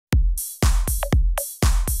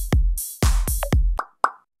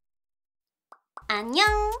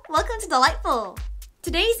Annyeong! Welcome to Dollightful!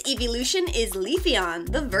 Today's Eeveelution is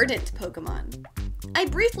Leafeon, the verdant Pokemon. I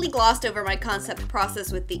briefly glossed over my concept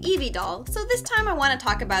process with the Eevee doll, so this time I want to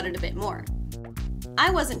talk about it a bit more.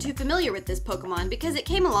 I wasn't too familiar with this Pokemon because it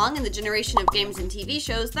came along in the generation of games and TV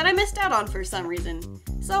shows that I missed out on for some reason.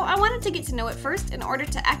 So I wanted to get to know it first in order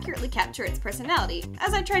to accurately capture its personality,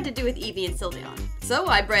 as I tried to do with Eevee and Sylveon. So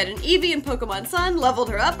I bred an Eevee and Pokemon Sun, leveled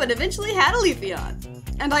her up, and eventually had a Leafeon.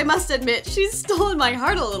 And I must admit, she's stolen my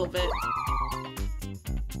heart a little bit.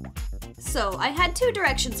 So I had two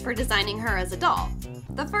directions for designing her as a doll.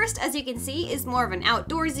 The first, as you can see, is more of an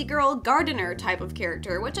outdoorsy girl, gardener type of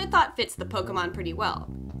character, which I thought fits the Pokemon pretty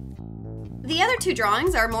well. The other two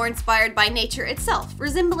drawings are more inspired by nature itself,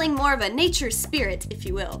 resembling more of a nature spirit, if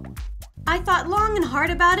you will. I thought long and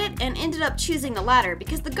hard about it and ended up choosing the latter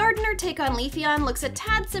because the gardener take on Leafeon looks a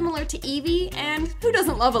tad similar to Eevee, and who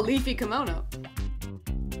doesn't love a leafy kimono?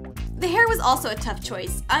 The hair was also a tough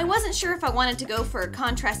choice. I wasn't sure if I wanted to go for a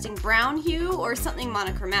contrasting brown hue or something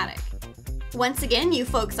monochromatic. Once again, you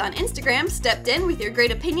folks on Instagram stepped in with your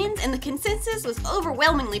great opinions and the consensus was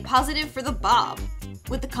overwhelmingly positive for the bob.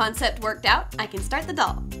 With the concept worked out, I can start the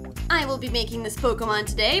doll. I will be making this Pokemon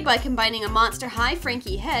today by combining a Monster High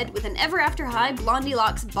Frankie head with an Ever After High Blondie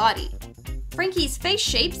body. Frankie's face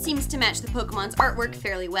shape seems to match the Pokemon's artwork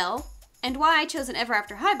fairly well. And why I chose an Ever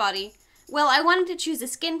After High body? Well, I wanted to choose a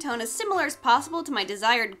skin tone as similar as possible to my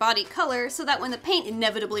desired body color so that when the paint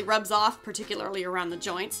inevitably rubs off, particularly around the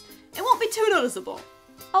joints, it won't be too noticeable.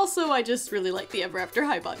 Also, I just really like the Ever After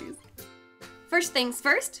High bodies. First things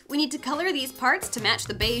first, we need to color these parts to match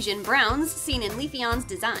the beige and browns seen in Leafeon's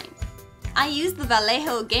design. I used the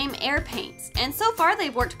Vallejo Game Air paints, and so far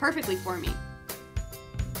they've worked perfectly for me.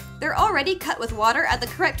 They're already cut with water at the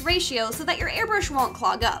correct ratio so that your airbrush won't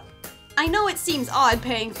clog up. I know it seems odd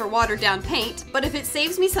paying for watered down paint, but if it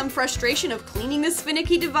saves me some frustration of cleaning this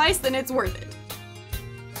finicky device, then it's worth it.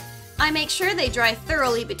 I make sure they dry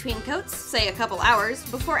thoroughly between coats, say a couple hours,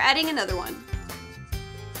 before adding another one.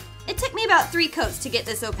 It took me about 3 coats to get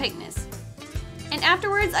this opaqueness. And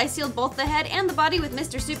afterwards, I sealed both the head and the body with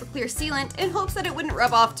Mr.Super Clear sealant in hopes that it wouldn't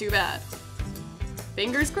rub off too bad.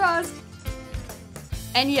 Fingers crossed.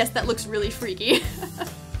 And yes, that looks really freaky.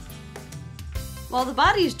 While the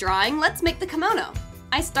body's drying, let's make the kimono.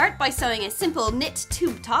 I start by sewing a simple knit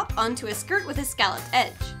tube top onto a skirt with a scalloped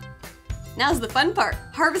edge. Now's the fun part,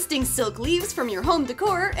 harvesting silk leaves from your home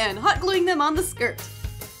decor and hot gluing them on the skirt.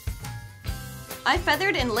 I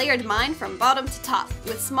feathered and layered mine from bottom to top,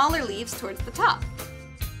 with smaller leaves towards the top.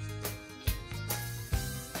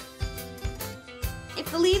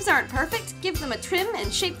 If the leaves aren't perfect, give them a trim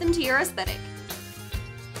and shape them to your aesthetic.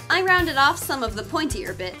 I rounded off some of the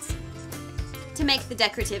pointier bits. To make the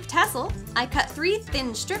decorative tassel, I cut 3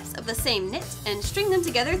 thin strips of the same knit and string them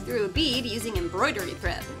together through a bead using embroidery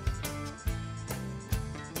thread.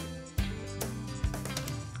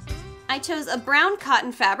 I chose a brown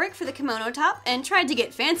cotton fabric for the kimono top and tried to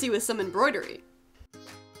get fancy with some embroidery.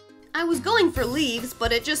 I was going for leaves,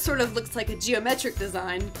 but it just sort of looks like a geometric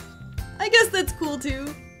design. I guess that's cool too.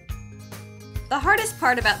 The hardest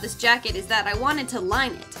part about this jacket is that I wanted to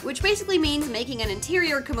line it, which basically means making an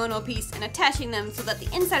interior kimono piece and attaching them so that the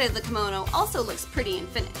inside of the kimono also looks pretty and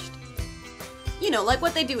finished. You know, like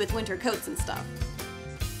what they do with winter coats and stuff.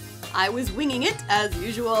 I was winging it, as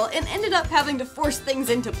usual, and ended up having to force things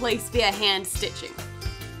into place via hand stitching.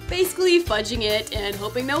 Basically fudging it and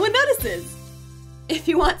hoping no one notices. If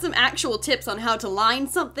you want some actual tips on how to line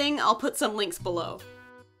something, I'll put some links below.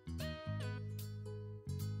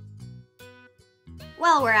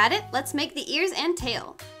 While we're at it, let's make the ears and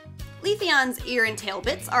tail. Leafeon's ear and tail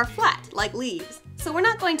bits are flat, like leaves, so we're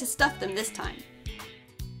not going to stuff them this time.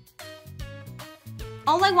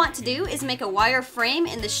 All I want to do is make a wire frame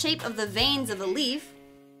in the shape of the veins of the leaf,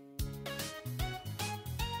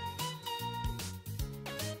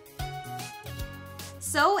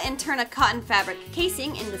 sew and turn a cotton fabric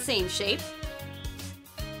casing in the same shape,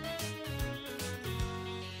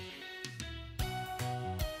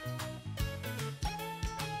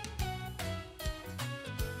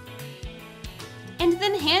 and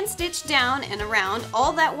then hand stitch down and around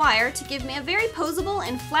all that wire to give me a very posable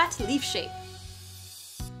and flat leaf shape.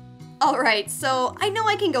 Alright, so I know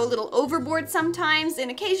I can go a little overboard sometimes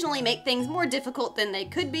and occasionally make things more difficult than they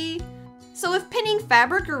could be. So if pinning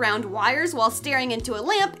fabric around wires while staring into a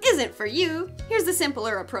lamp isn't for you, here's a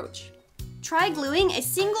simpler approach. Try gluing a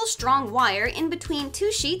single strong wire in between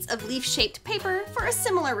 2 sheets of leaf-shaped paper for a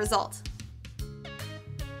similar result.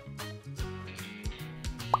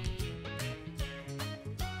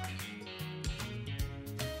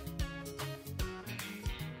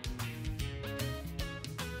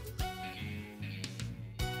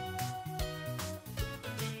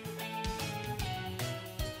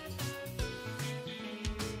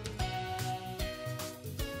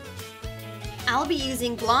 I'll be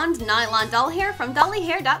using blonde nylon doll hair from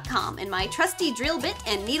dollyhair.com and my trusty drill bit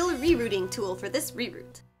and needle rerouting tool for this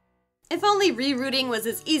reroot. If only rerouting was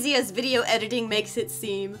as easy as video editing makes it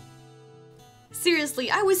seem. Seriously,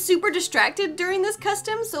 I was super distracted during this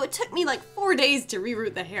custom, so it took me like 4 days to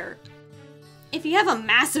reroot the hair. If you have a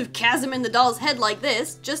massive chasm in the doll's head like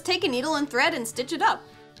this, just take a needle and thread and stitch it up.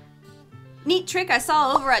 Neat trick I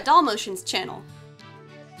saw over at Dollmotion's channel.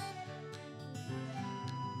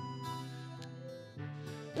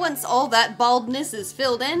 Once all that baldness is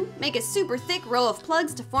filled in, make a super thick row of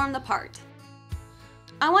plugs to form the part.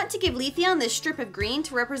 I want to give Leafeon this strip of green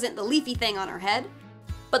to represent the leafy thing on her head,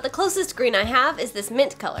 but the closest green I have is this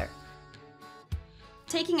mint color.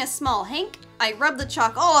 Taking a small hank, I rub the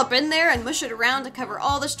chalk all up in there and mush it around to cover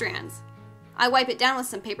all the strands. I wipe it down with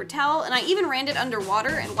some paper towel, and I even ran it under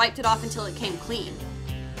water and wiped it off until it came clean.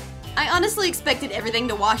 I honestly expected everything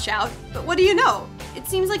to wash out, but what do you know? It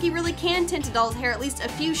seems like you really can tint a doll's hair at least a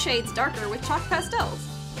few shades darker with chalk pastels.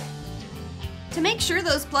 To make sure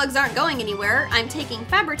those plugs aren't going anywhere, I'm taking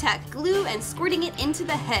Faber glue and squirting it into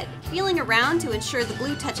the head, feeling around to ensure the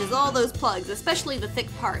glue touches all those plugs, especially the thick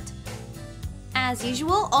part. As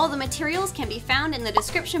usual, all the materials can be found in the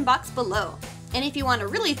description box below. And if you want a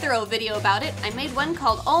really thorough video about it, I made one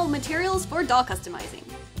called All Materials for Doll Customizing.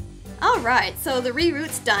 Alright, so the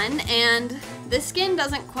reroot's done, and the skin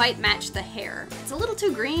doesn't quite match the hair. It's a little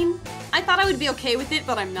too green. I thought I would be okay with it,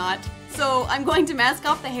 but I'm not. So I'm going to mask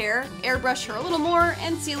off the hair, airbrush her a little more,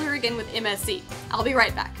 and seal her again with MSC. I'll be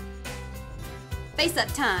right back. Face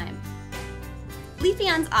up time.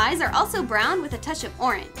 Leafeon's eyes are also brown with a touch of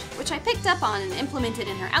orange, which I picked up on and implemented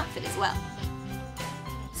in her outfit as well.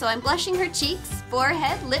 So I'm blushing her cheeks,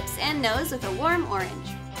 forehead, lips, and nose with a warm orange.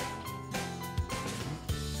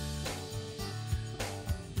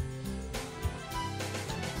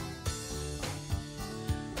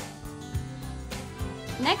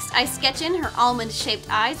 Next, I sketch in her almond-shaped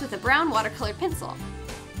eyes with a brown watercolor pencil.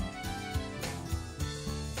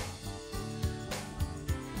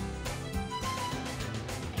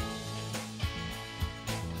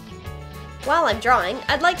 While I'm drawing,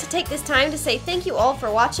 I'd like to take this time to say thank you all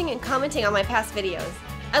for watching and commenting on my past videos.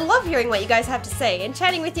 I love hearing what you guys have to say and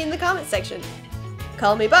chatting with you in the comment section.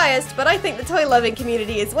 Call me biased, but I think the toy-loving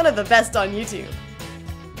community is one of the best on YouTube.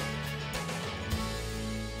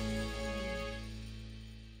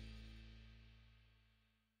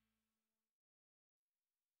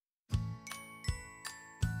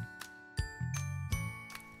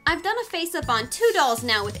 I've done a face-up on 2 dolls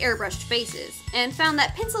now with airbrushed faces, and found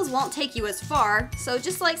that pencils won't take you as far, so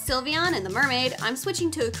just like Sylveon and the mermaid, I'm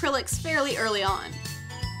switching to acrylics fairly early on.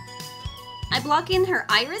 I block in her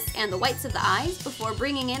iris and the whites of the eyes before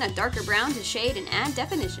bringing in a darker brown to shade and add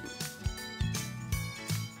definition.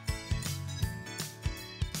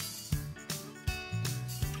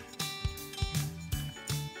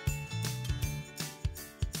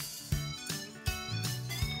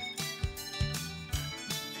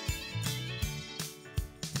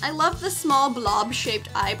 I love the small blob-shaped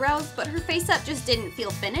eyebrows, but her face-up just didn't feel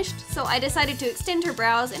finished, so I decided to extend her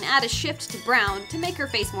brows and add a shift to brown to make her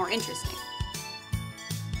face more interesting.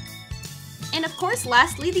 And of course,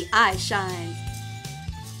 lastly, the eye shines.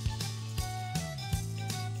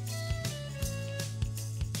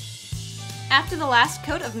 After the last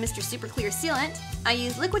coat of Mr. Super Clear sealant, I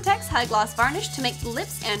use Liquitex High Gloss Varnish to make the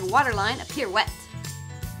lips and waterline appear wet.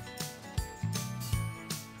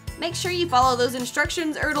 Make sure you follow those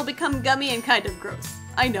instructions or it'll become gummy and kind of gross.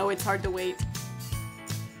 I know it's hard to wait.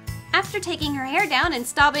 After taking her hair down and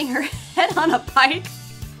stopping her head on a pike.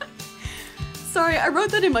 Sorry, I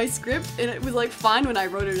wrote that in my script and it was like fine when I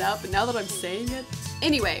wrote it out, but now that I'm saying it.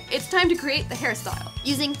 Anyway, it's time to create the hairstyle.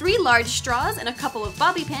 Using 3 large straws and a couple of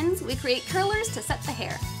bobby pins, we create curlers to set the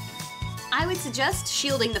hair. I would suggest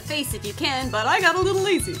shielding the face if you can, but I got a little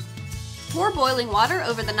lazy. Pour boiling water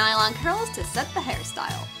over the nylon curls to set the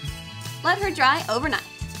hairstyle. Let her dry overnight.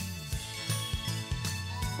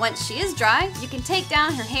 Once she is dry, you can take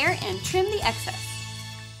down her hair and trim the excess.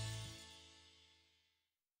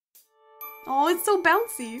 Oh, it's so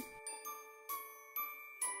bouncy.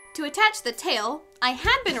 To attach the tail, I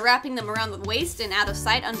had been wrapping them around the waist and out of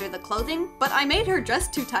sight under the clothing, but I made her dress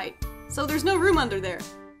too tight, so there's no room under there.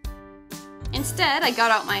 Instead, I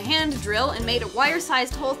got out my hand drill and made a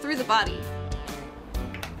wire-sized hole through the body.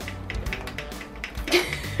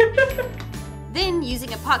 Then, using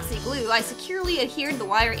epoxy glue, I securely adhered the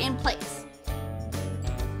wire in place.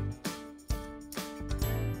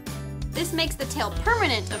 This makes the tail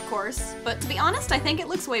permanent, of course, but to be honest, I think it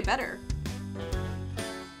looks way better.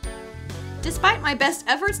 Despite my best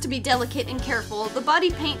efforts to be delicate and careful, the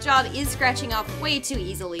body paint job is scratching off way too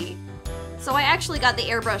easily. So I actually got the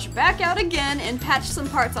airbrush back out again and patched some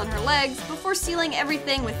parts on her legs before sealing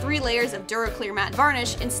everything with 3 layers of Duraclear matte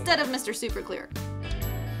varnish instead of Mr. Super Clear.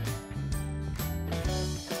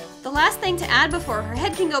 The last thing to add before her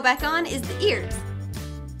head can go back on is the ears.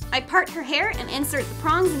 I part her hair and insert the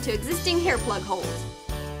prongs into existing hair plug holes.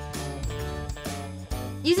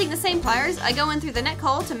 Using the same pliers, I go in through the neck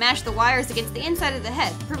hole to mash the wires against the inside of the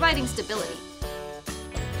head, providing stability.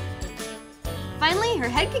 Finally, her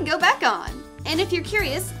head can go back on. And if you're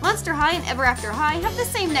curious, Monster High and Ever After High have the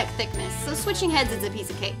same neck thickness, so switching heads is a piece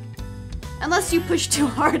of cake. Unless you push too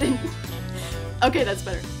hard and... Okay, that's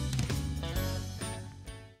better.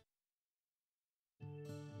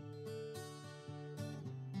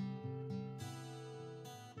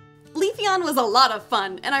 Leafeon was a lot of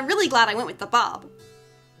fun, and I'm really glad I went with the bob.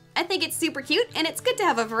 I think it's super cute, and it's good to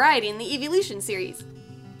have a variety in the Eeveelution series.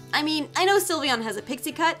 I mean, I know Sylveon has a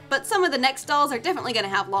pixie cut, but some of the next dolls are definitely going to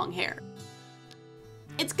have long hair.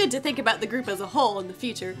 It's good to think about the group as a whole in the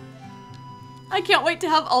future. I can't wait to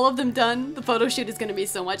have all of them done. The photo shoot is going to be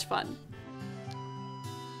so much fun.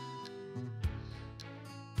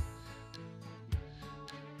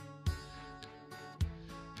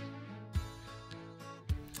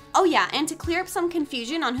 Oh yeah, and to clear up some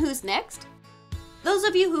confusion on who's next, those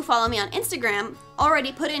of you who follow me on Instagram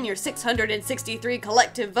already put in your 663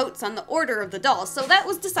 collective votes on the order of the dolls, so that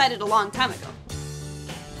was decided a long time ago.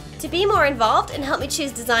 To be more involved and help me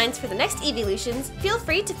choose designs for the next Eeveelutions, feel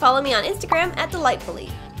free to follow me on Instagram at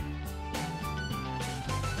Dollightfully.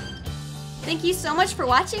 Thank you so much for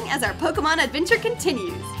watching as our Pokemon adventure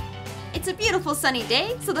continues. It's a beautiful sunny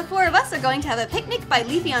day, so the 4 of us are going to have a picnic by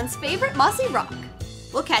Leafeon's favorite mossy rock.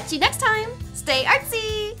 We'll catch you next time! Stay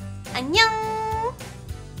artsy! Annyeong!